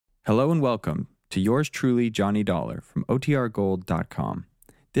Hello and welcome to yours truly, Johnny Dollar from OTRGold.com.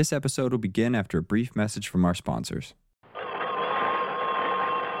 This episode will begin after a brief message from our sponsors.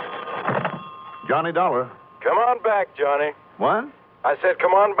 Johnny Dollar. Come on back, Johnny. What? I said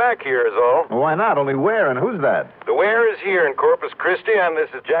come on back here is all. Well, why not? Only where and who's that? The where is here in Corpus Christi, and this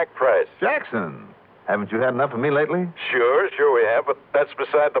is Jack Price. Jackson. Haven't you had enough of me lately? Sure we have, but that's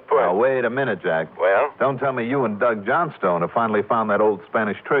beside the point. Now, wait a minute, Jack. Well? Don't tell me you and Doug Johnstone have finally found that old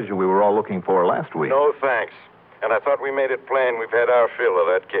Spanish treasure we were all looking for last week. No, thanks. And I thought we made it plain we've had our fill of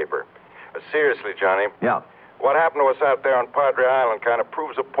that caper. But seriously, Johnny. Yeah. What happened to us out there on Padre Island kind of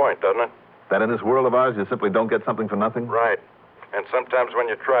proves a point, doesn't it? That in this world of ours, you simply don't get something for nothing? Right. And sometimes when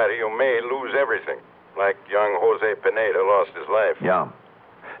you try to, you may lose everything. Like young Jose Pineda lost his life. Yeah.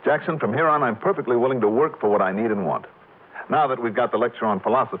 Jackson, from here on, I'm perfectly willing to work for what I need and want. Now that we've got the lecture on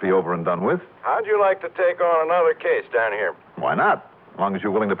philosophy over and done with... How'd you like to take on another case down here? Why not? As long as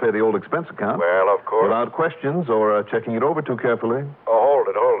you're willing to pay the old expense account. Well, of course. Without questions or checking it over too carefully. Oh,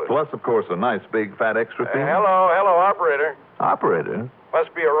 hold it. Plus, of course, a nice big fat extra fee. Hello, operator. Operator? Must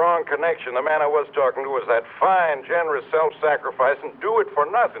be a wrong connection. The man I was talking to was that fine, generous, self-sacrificing,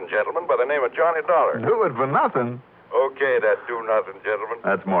 do-it-for-nothing gentleman by the name of Johnny Dollar. Do it for nothing? Okay, that do-nothing gentleman.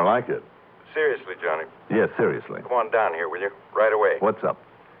 That's more like it. Seriously, Johnny. Yes, seriously. Come on down here, will you? Right away. What's up?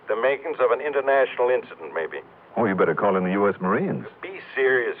 The makings of an international incident, maybe. Oh, you better call in the U.S. Marines. Be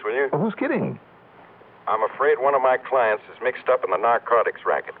serious, will you? Well, who's kidding? I'm afraid one of my clients is mixed up in the narcotics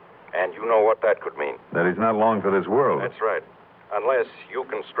racket. And you know what that could mean. That he's not long for this world. That's right. Unless you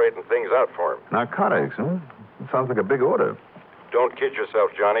can straighten things out for him. Narcotics, huh? It sounds like a big order. Don't kid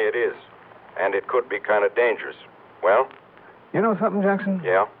yourself, Johnny. It is. And it could be kind of dangerous. Well? You know something, Jackson?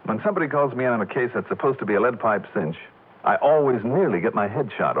 Yeah? When somebody calls me in on a case that's supposed to be a lead pipe cinch, I always nearly get my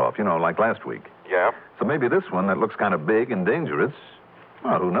head shot off, like last week. Yeah? So maybe this one that looks kind of big and dangerous,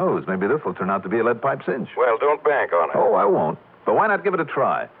 well, who knows? Maybe this will turn out to be a lead pipe cinch. Well, don't bank on it. Oh, I won't. But why not give it a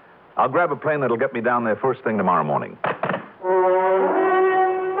try? I'll grab a plane that'll get me down there first thing tomorrow morning.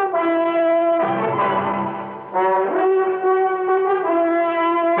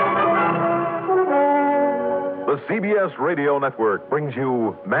 The CBS Radio Network brings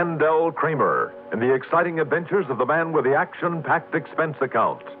you Mandel Kramer and the exciting adventures of the man with the action-packed expense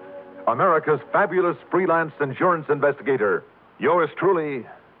account. America's fabulous freelance insurance investigator. Yours truly,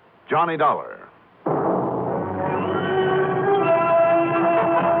 Johnny Dollar.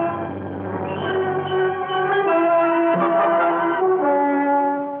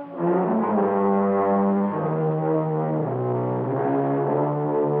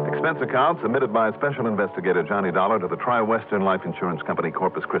 Expense account submitted by Special Investigator Johnny Dollar to the Tri-Western Life Insurance Company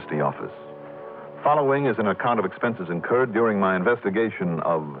Corpus Christi office. Following is an account of expenses incurred during my investigation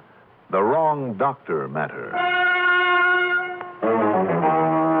of the wrong doctor matter.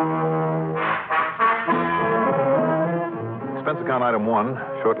 Expense account item 1,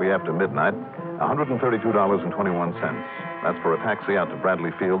 shortly after midnight, $132.21. That's for a taxi out to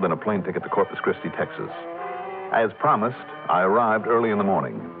Bradley Field and a plane ticket to Corpus Christi, Texas. As promised, I arrived early in the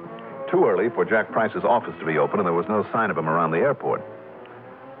morning. Too early for Jack Price's office to be open, and there was no sign of him around the airport.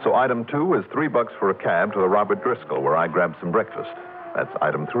 So item 2 is $3 for a cab to the Robert Driscoll, where I grabbed some breakfast. That's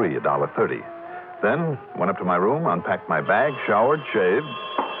item 3, $1.30. Then went up to my room, unpacked my bag, showered, shaved.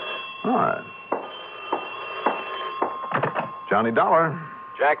 All right. Johnny Dollar.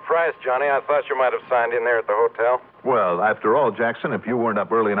 Jack Price, Johnny. I thought you might have signed in there at the hotel. Well, after all, Jackson, if you weren't up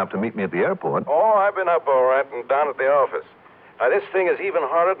early enough to meet me at the airport... Oh, I've been up all right and down at the office. Now, this thing is even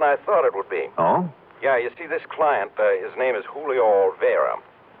harder than I thought it would be. Oh? Yeah, you see, this client, his name is Julio Olvera.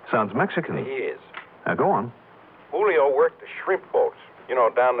 Sounds Mexican. He is. Now, go on. Julio worked the shrimp boats,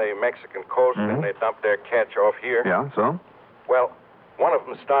 down the Mexican coast, and they dump their catch off here. Yeah, so? Well, one of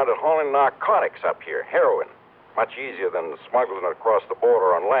them started hauling narcotics up here, heroin. Much easier than smuggling it across the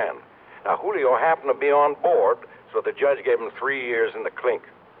border on land. Now, Julio happened to be on board, so the judge gave him 3 years in the clink.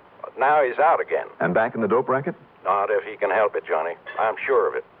 But now he's out again. And back in the dope racket? Not if he can help it, Johnny. I'm sure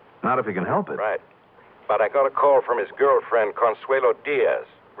of it. Not if he can help it? Right. But I got a call from his girlfriend, Consuelo Diaz.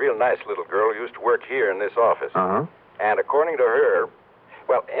 Real nice little girl who used to work here in this office. Uh-huh. And according to her,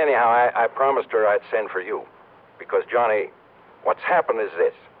 well, anyhow, I promised her I'd send for you. Because, Johnny, what's happened is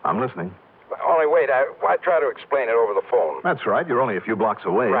this. I'm listening. Only wait, I try to explain it over the phone. That's right. You're only a few blocks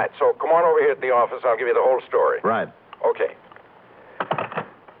away. Right, so come on over here at the office. I'll give you the whole story. Right. Okay.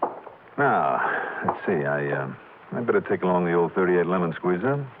 Now, let's see. I better take along the old 38 lemon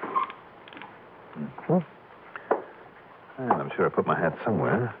squeezer. And I'm sure I put my hat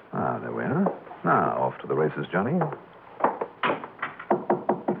somewhere. Ah, there we are. Now, off to the races, Johnny.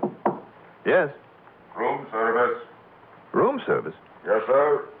 Yes? Room service. Room service? Yes,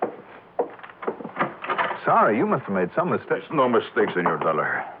 sir. sorry. You must have made some mistake. There's no mistake, Senor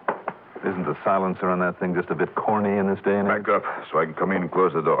Dollar. Isn't the silencer on that thing just a bit corny in this day and age? Back up so I can come in and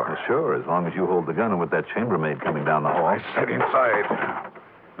close the door. Well, sure, as long as you hold the gun and with that chambermaid coming down the hall. I said inside.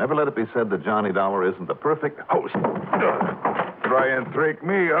 Never let it be said that Johnny Dollar isn't the perfect host. Try and trick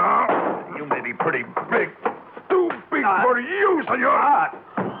me, huh? You may be pretty big. Too big for you, senor.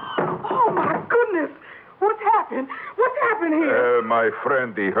 Oh, my goodness. What's happened? What's happened here? My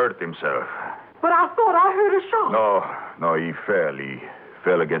friend, he hurt himself. But I thought I heard a shot. No, he fell. He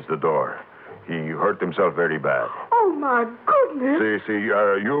fell against the door. He hurt himself very bad. Oh, my goodness.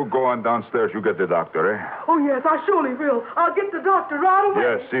 You go on downstairs. You get the doctor, eh? Oh, yes, I surely will. I'll get the doctor right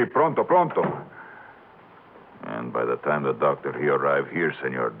away. Yes, pronto. And by the time the doctor he arrive here,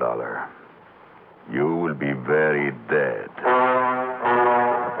 Senor Dollar, you will be very dead.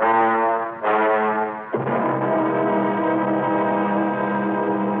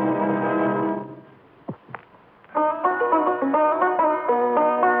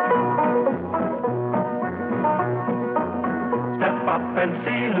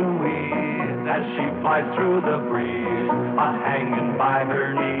 Through the breeze, hanging by her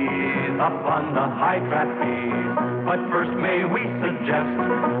knees up on the high trapeze. But first may we suggest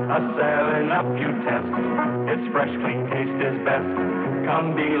a 7-Up you test. Its fresh, clean taste is best.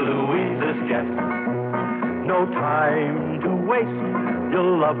 Come be Louise's guest. No time to waste.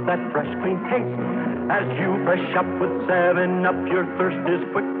 You'll love that fresh, clean taste. As you fresh up with 7-Up, your thirst is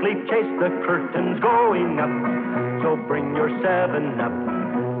quickly chased. The curtain's going up, so bring your 7-Up.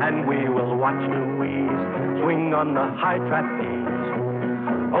 And we will watch Louise swing on the high trapeze.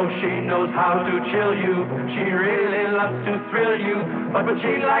 Oh, she knows how to chill you. She really loves to thrill you. But what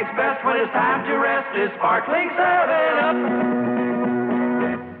she likes best when it's time to rest is sparkling 7-Up.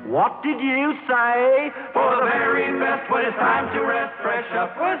 What did you say? For the very best when it's time to rest, fresh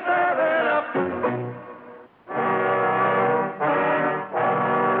up with 7-Up.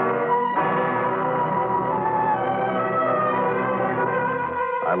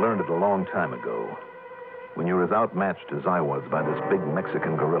 I learned it a long time ago. When you're as outmatched as I was by this big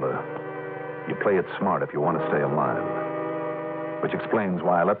Mexican gorilla, you play it smart if you want to stay alive. Which explains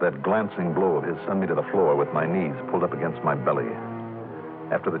why I let that glancing blow of his send me to the floor with my knees pulled up against my belly.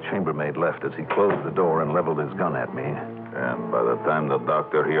 After the chambermaid left as he closed the door and leveled his gun at me. And by the time the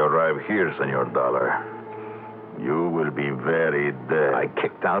doctor he arrive here, Senor Dollar, you will be very dead. I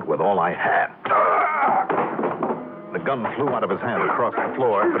kicked out with all I had. The gun flew out of his hand across the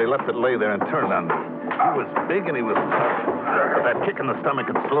floor, but he left it lay there and turned on me. He was big and he was tough, but that kick in the stomach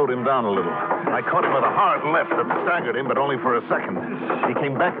had slowed him down a little. I caught him with a hard left that staggered him, but only for a second. He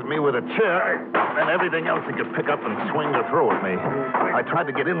came back at me with a chair and everything else he could pick up and swing or throw at me. I tried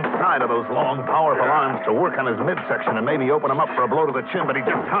to get inside of those long, powerful arms to work on his midsection and maybe open him up for a blow to the chin, but he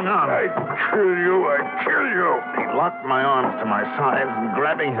just hung on. I'd kill you. He locked my arms to my sides, and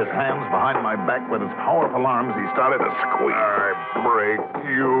grabbing his hands behind my back with his powerful arms, he started to squeeze. I break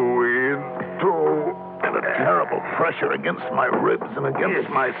you in two. And a terrible pressure against my ribs and against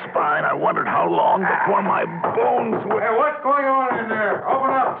my spine. I wondered how long before my bones would... Hey, what's going on in there?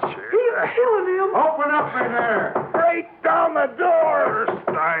 Open up. He's killing him. Open up in there. Break down the door.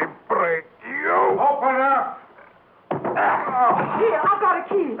 First I break you. Open up. Here, I've got a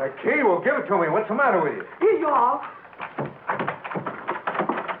key. A key? Well, give it to me. What's the matter with you? Here you are.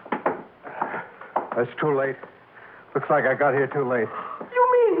 That's too late. Looks like I got here too late. You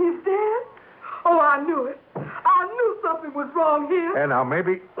mean he's dead? Oh, I knew it. I knew something was wrong here. And now,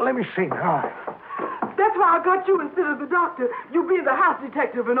 maybe... Let me see now. That's why I got you instead of the doctor. You being the house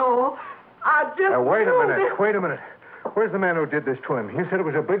detective and all. I just... Now, wait a knew minute. that- Wait a minute. Where's the man who did this to him? You said it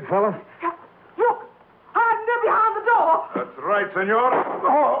was a big fella? Look, hiding there behind the door. That's right, senor.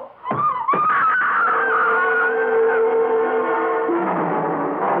 Oh.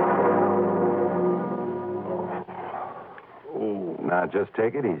 Now, just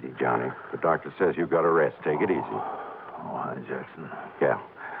take it easy, Johnny. The doctor says you've got to rest. Take it easy. Oh, hi, Jackson. Yeah,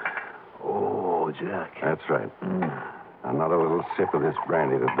 Oh, Jack. that's right. Another little sip of this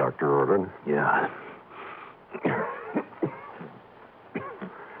brandy the doctor ordered. Yeah.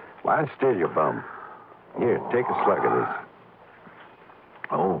 Lie still, you bum. Here, take a slug of this.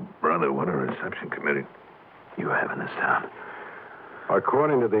 Oh, brother, what a reception committee you have in this town.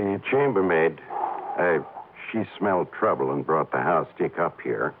 According to the chambermaid, she smelled trouble and brought the house stick up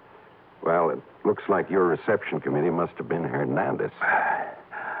here. Well, it looks like your reception committee must have been Hernandez.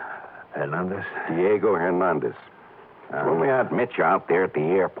 Hernandez? Diego Hernandez. Only I'd met you out there at the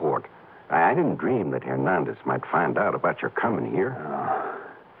airport. I didn't dream that Hernandez might find out about your coming here.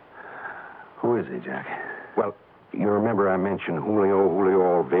 Who is he, Jack? Well, you remember I mentioned Julio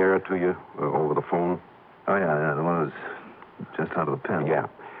Olvera to you over the phone? Oh, yeah, the one who was just out of the pen. Yeah.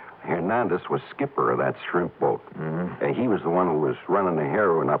 Hernandez was skipper of that shrimp boat. Mm-hmm. He was the one who was running the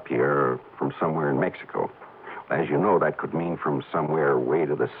heroin up here from somewhere in Mexico. As you know, that could mean from somewhere way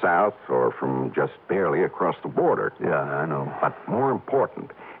to the south or from just barely across the border. Yeah, I know. But more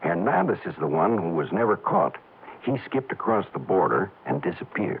important, Hernandez is the one who was never caught. He skipped across the border and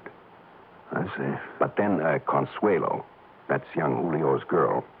disappeared. I see. But then Consuelo, that's young Julio's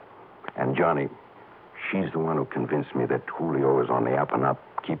girl, and Johnny, she's the one who convinced me that Julio is on the up and up,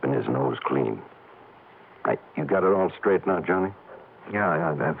 keeping his nose clean. You got it all straight now, Johnny?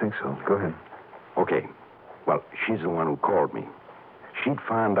 Yeah, I think so. Go ahead. Okay. Well, she's the one who called me. She'd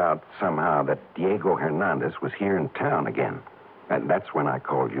found out somehow that Diego Hernandez was here in town again. And that's when I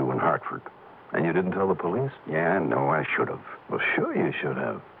called you in Hartford. And you didn't tell the police? Yeah, no, I should have. Well, sure you should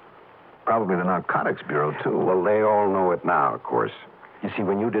have. Probably the Narcotics Bureau, too. Well, they all know it now, of course. You see,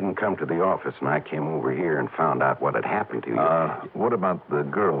 when you didn't come to the office and I came over here and found out what had happened to you... What about the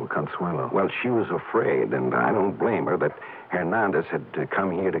girl, Consuelo? Well, she was afraid, and I don't blame her, that Hernandez had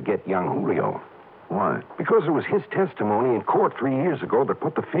come here to get young Julio. Why? Because it was his testimony in court 3 years ago that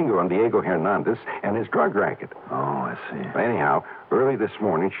put the finger on Diego Hernandez and his drug racket. Oh, I see. Anyhow, early this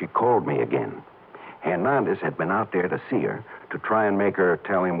morning, she called me again. Hernandez had been out there to see her to try and make her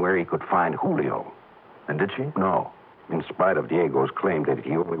tell him where he could find Julio. And did she? No. In spite of Diego's claim that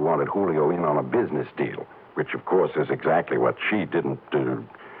he only wanted Julio in on a business deal, which, of course, is exactly what she didn't do.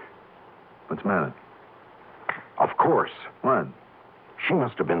 What's the matter? Of course. What? She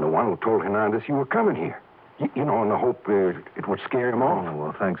must have been the one who told Hernandez you were coming here. You know, in the hope it would scare him off. Oh,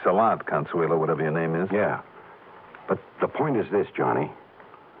 well, thanks a lot, Consuelo, whatever your name is. Yeah. But the point is this, Johnny.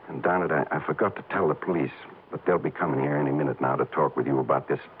 And darn it, I forgot to tell the police. But they'll be coming here any minute now to talk with you about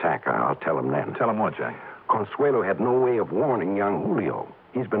this attack. I'll tell them then. Tell them what, Jack? Consuelo had no way of warning young Julio.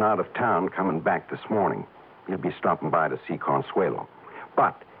 He's been out of town coming back this morning. He'll be stopping by to see Consuelo.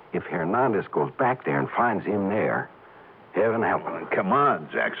 But if Hernandez goes back there and finds him there, heaven help him. Come on,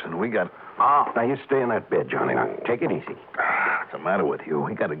 Jackson. We got... Now, you stay in that bed, Johnny. Now, take it easy. What's the matter with you?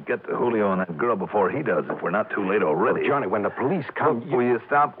 We got to get to Julio and that girl before he does, if we're not too late already. Well, Johnny, when the police come... Will you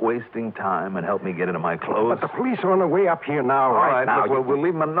stop wasting time and help me get into my clothes? But the police are on their way up here now, All right now. Look, we'll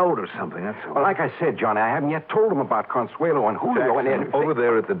leave them a note or something, that's all. Well, like I said, Johnny, I haven't yet told them about Consuelo and Julio Jackson, and... over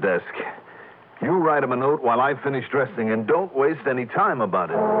there at the desk. You write him a note while I finish dressing, and don't waste any time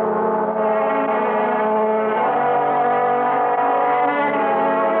about it.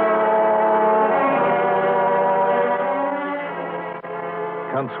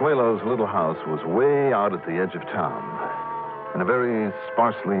 Consuelo's little house was way out at the edge of town, in a very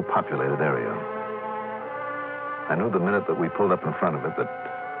sparsely populated area. I knew the minute that we pulled up in front of it that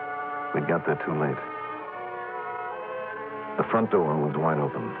we'd got there too late. The front door was wide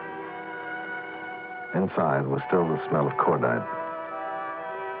open. Inside was still the smell of cordite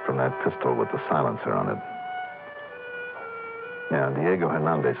from that pistol with the silencer on it. Yeah, Diego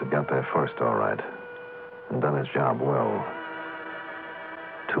Hernandez had got there first, all right, and done his job well.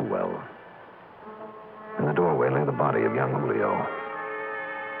 Too well. In the doorway lay the body of young Julio.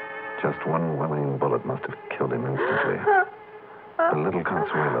 Just one welling bullet must have killed him instantly. The little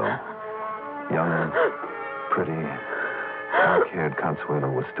Consuelo, young, pretty, dark-haired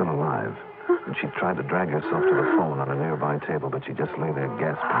Consuelo, was still alive. And she tried to drag herself to the phone on a nearby table, but she just lay there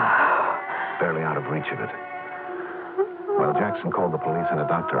gasping, barely out of reach of it. While Jackson called the police and a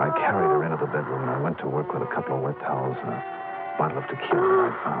doctor, I carried her into the bedroom, and I went to work with a couple of wet towels and a bottle of tequila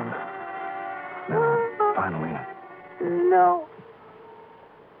I found. Then, finally... No.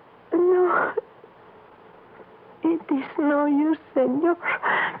 It is no use, senor.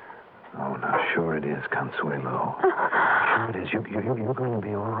 Oh, now, sure it is, Consuelo. Sure it is. You're going to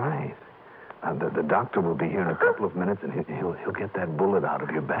be all right. The doctor will be here in a couple of minutes, and he'll get that bullet out of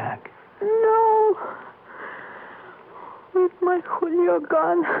your back. No. With my Julio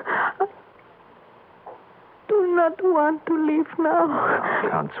gone, I do not want to leave now.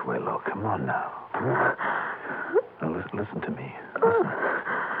 Consuelo, come on now. Now, listen to me. Listen.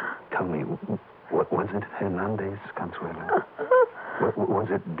 Tell me, what was it, Hernandez, Consuelo? Was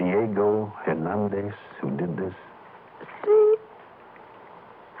it Diego Hernandez who did this? See?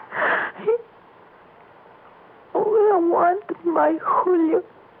 I want my Julio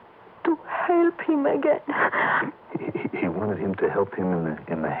to help him again. He wanted him to help him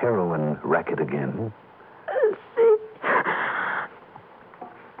in the heroin racket again. See?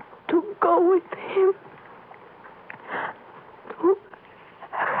 To go with him. To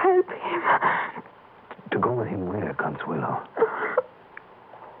help him. To go with him where, Consuelo?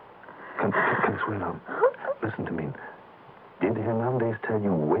 Consuelo, listen to me. Did Hernandez tell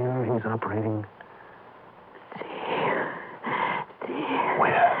you where he's operating?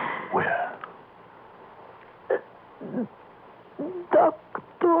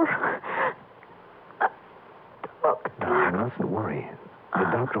 The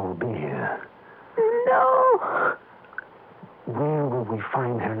doctor will be here. No. Where will we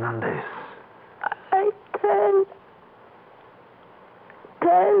find Hernandez? I can't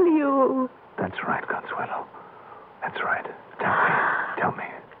tell you. That's right, Consuelo. That's right. Tell me.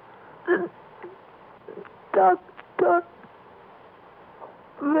 The doctor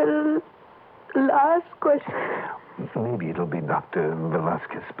will last question. Maybe it'll be Dr.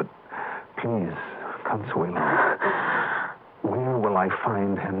 Velasquez, but please, Consuelo. Where will I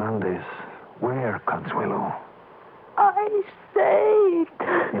find Hernandez? Where, Consuelo? I say it.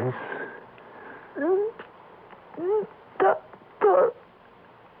 Yes? Dr.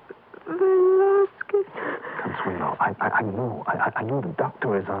 Velasquez. Consuelo, I know the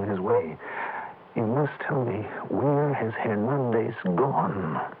doctor is on his way. You must tell me, where has Hernandez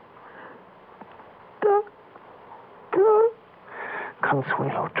gone? Doctor.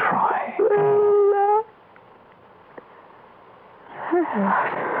 Consuelo, try.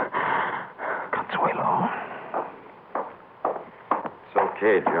 Consuelo. It's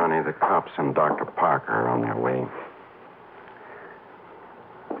okay, Johnny. The cops and Dr. Parker are on their way.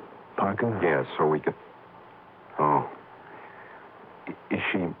 Parker? Yeah, so we could... Oh. Is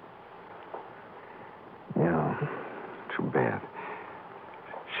she... Yeah. Too bad.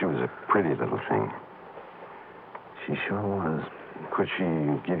 She was a pretty little thing. She sure was. Could she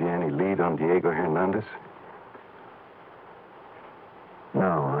give you any lead on Diego Hernandez?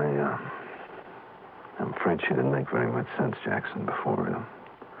 No, I'm afraid she didn't make very much sense, Jackson, before.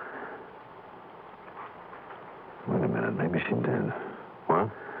 Wait a minute, maybe she did. What?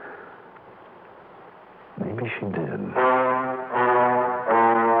 Maybe she did.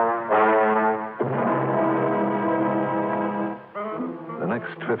 The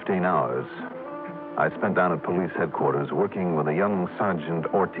next 15 hours, I spent down at police headquarters working with a young Sergeant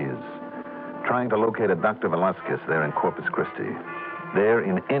Ortiz, trying to locate a Dr. Velasquez there in Corpus Christi. There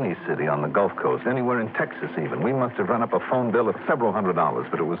in any city on the Gulf Coast, anywhere in Texas even. We must have run up a phone bill of several $100s,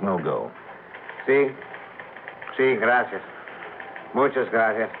 but it was no go. Sí, gracias. Muchas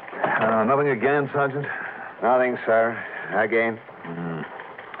gracias. Nothing again, Sergeant? Nothing, sir. Again.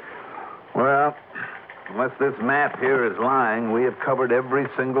 Well, unless this map here is lying, we have covered every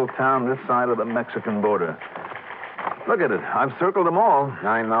single town this side of the Mexican border. Look at it. I've circled them all.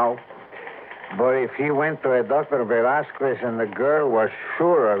 I know. But if he went to a Dr. Velasquez and the girl was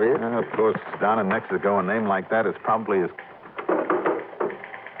sure of it... Of course, down in Mexico, a name like that is probably as...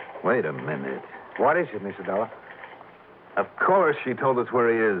 Wait a minute. What is it, Mr. Dollar? Of course she told us where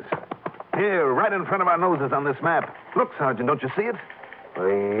he is. Here, right in front of our noses on this map. Look, Sergeant, don't you see it?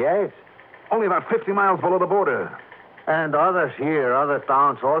 Yes. Only about 50 miles below the border. And others here, other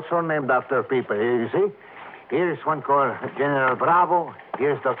towns also named after people. Here, you see? Here's one called General Bravo.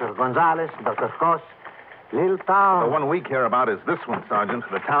 Here's Dr. Gonzalez, Dr. Cos. Little town. The one we care about is this one, Sergeant.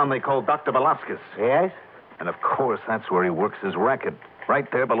 The town they call Dr. Velasquez. Yes? And of course, that's where he works his racket. Right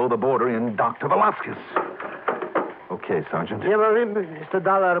there below the border in Dr. Velasquez. Okay, Sergeant. Yeah, well, Mr.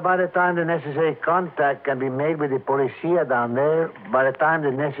 Dollar, by the time the necessary contact can be made with the policia down there, by the time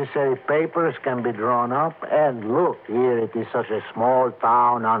the necessary papers can be drawn up, and look, here it is such a small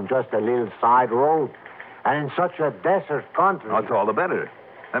town on just a little side road, and in such a desert country. That's all the better.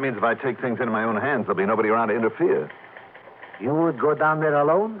 That means if I take things into my own hands, there'll be nobody around to interfere. You would go down there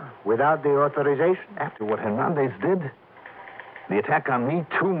alone, without the authorization? After what Hernandez did? The attack on me,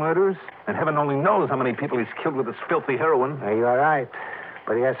 2 murders, and heaven only knows how many people he's killed with this filthy heroin. You are right.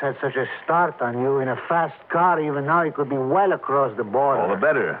 But he has had such a start on you in a fast car, even now he could be well across the border. All the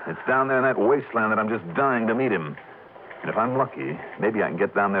better. It's down there in that wasteland that I'm just dying to meet him. And if I'm lucky, maybe I can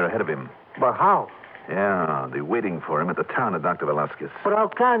get down there ahead of him. But how? Yeah, I'll be waiting for him at the town of Dr. Velasquez. But how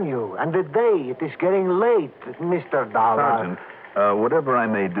can you? And the day, it is getting late, Mr. Dollar. Sergeant, whatever I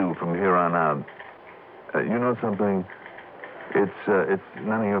may do from here on out, you know something? It's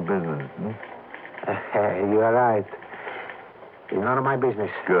none of your business. You are right. It's none of my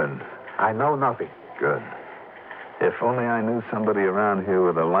business. Good. I know nothing. Good. If only I knew somebody around here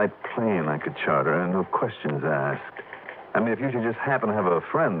with a light plane I could charter and no questions asked. I mean, if you should just happen to have a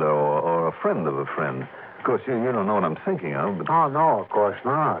friend or a friend of a friend. Of course, you don't know what I'm thinking of, but... Oh, no, of course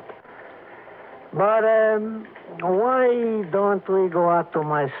not. But, why don't we go out to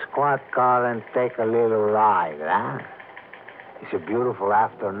my squad car and take a little ride, huh? It's a beautiful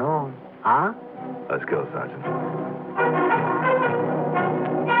afternoon, huh? Let's go, Sergeant.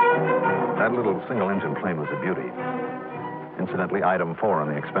 That little single-engine plane was a beauty. Incidentally, item 4 on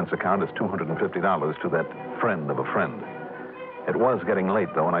the expense account is $250 to that friend of a friend. It was getting late,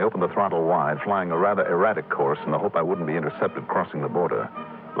 though, and I opened the throttle wide, flying a rather erratic course in the hope I wouldn't be intercepted crossing the border.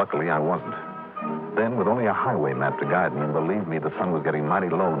 Luckily, I wasn't. then, with only a highway map to guide me, and believe me, the sun was getting mighty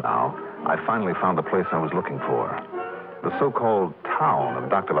low now, I finally found the place I was looking for. The so-called town of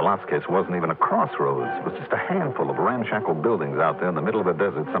Dr. Velasquez wasn't even a crossroads. It was just a handful of ramshackle buildings out there in the middle of the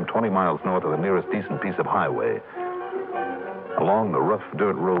desert, some 20 miles north of the nearest decent piece of highway. Along the rough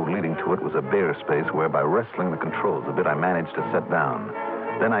dirt road leading to it was a bare space where, by wrestling the controls a bit, I managed to set down.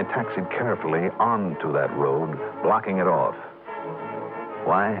 Then I taxied carefully onto that road, blocking it off.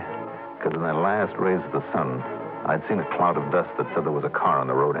 Why? Because in the last rays of the sun, I'd seen a cloud of dust that said there was a car on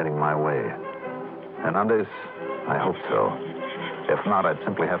the road heading my way. Hernandez? I hope so. If not, I'd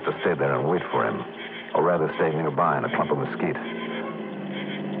simply have to stay there and wait for him. Or rather, stay nearby in a clump of mesquite. It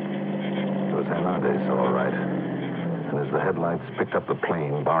was Hernandez, all right. And as the headlights picked up the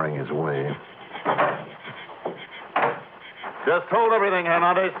plane, barring his way... Just hold everything,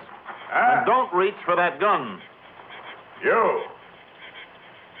 Hernandez. And don't reach for that gun. You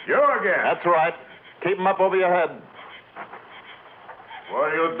again? That's right. Keep him up over your head. What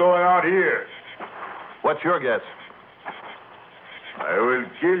are you doing out here? What's your guess? I will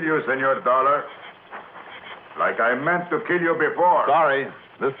kill you, Senor Dollar. Like I meant to kill you before. Sorry.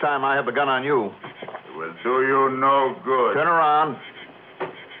 This time I have the gun on you. It will do you no good. Turn around.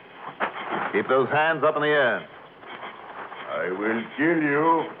 Keep those hands up in the air. I will kill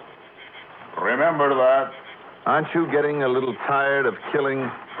you. Remember that. Aren't you getting a little tired of killing?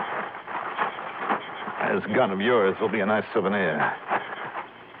 This gun of yours will be a nice souvenir.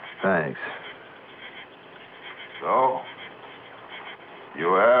 Thanks. So,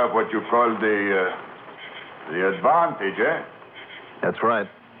 you have what you call the advantage, eh? That's right.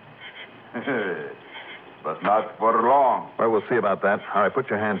 But not for long. Well, we'll see about that. All right, put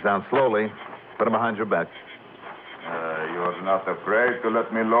your hands down slowly. Put them behind your back. You're not afraid to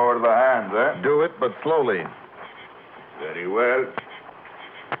let me lower the hands, eh? Do it, but slowly. Very well.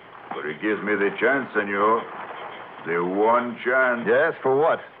 But it gives me the chance, senor. The one chance. Yes, for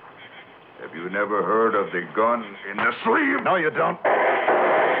what? Have you never heard of the gun in the sleeve? No, you don't. No,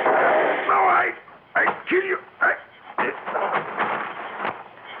 I kill you.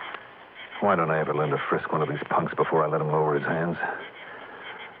 Why don't I ever learn to frisk one of these punks before I let him lower his hands?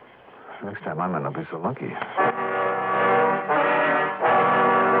 Next time I might not be so lucky. It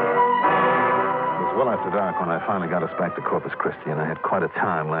was well after dark when I finally got us back to Corpus Christi, and I had quite a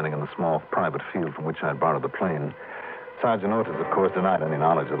time landing in the small private field from which I'd borrowed the plane. Sergeant Otis, of course, denied any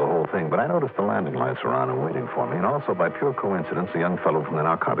knowledge of the whole thing, but I noticed the landing lights were on and waiting for me, and also, by pure coincidence, a young fellow from the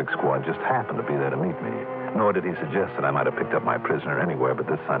narcotics squad just happened to be there to meet me. Nor did he suggest that I might have picked up my prisoner anywhere but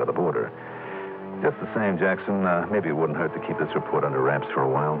this side of the border. Just the same, Jackson, maybe it wouldn't hurt to keep this report under wraps for a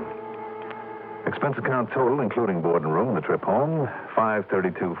while. Expense account total, including board and room, and the trip home,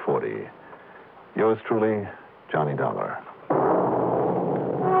 $532.40. Yours truly, Johnny Dollar.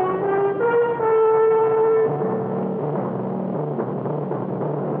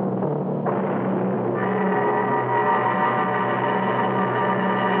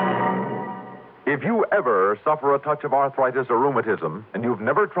 If you ever suffer a touch of arthritis or rheumatism, and you've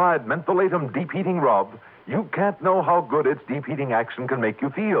never tried Mentholatum Deep Heating Rub, you can't know how good its deep heating action can make you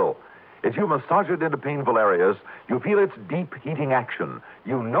feel. As you massage it into painful areas, you feel its deep heating action.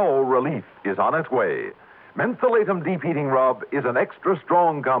 You know relief is on its way. Mentholatum Deep Heating Rub is an extra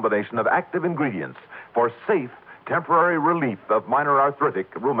strong combination of active ingredients for safe, temporary relief of minor arthritic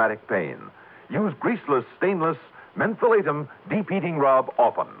rheumatic pain. Use greaseless, stainless Mentholatum Deep Heating Rub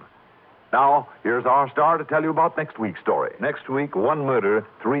often. Now, here's our star to tell you about next week's story. Next week, 1 murder,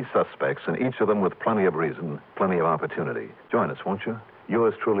 3 suspects, and each of them with plenty of reason, plenty of opportunity. Join us, won't you?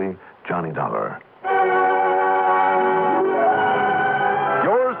 Yours truly, Johnny Dollar.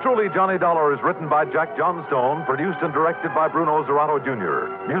 Yours truly, Johnny Dollar, is written by Jack Johnstone, produced and directed by Bruno Zerato Jr.,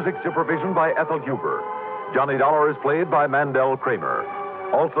 music supervision by Ethel Huber. Johnny Dollar is played by Mandel Kramer.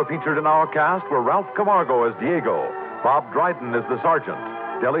 Also featured in our cast were Ralph Camargo as Diego, Bob Dryden as the sergeant,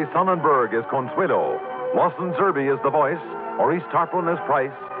 Deli Sonnenberg as Consuelo, Lawson Zerby as the voice, Maurice Tarplin as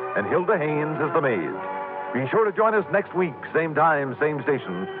Price, and Hilda Haynes as the maid. Be sure to join us next week, same time, same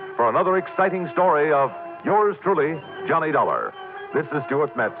station, for another exciting story of yours truly, Johnny Dollar. This is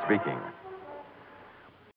Stuart Metz speaking.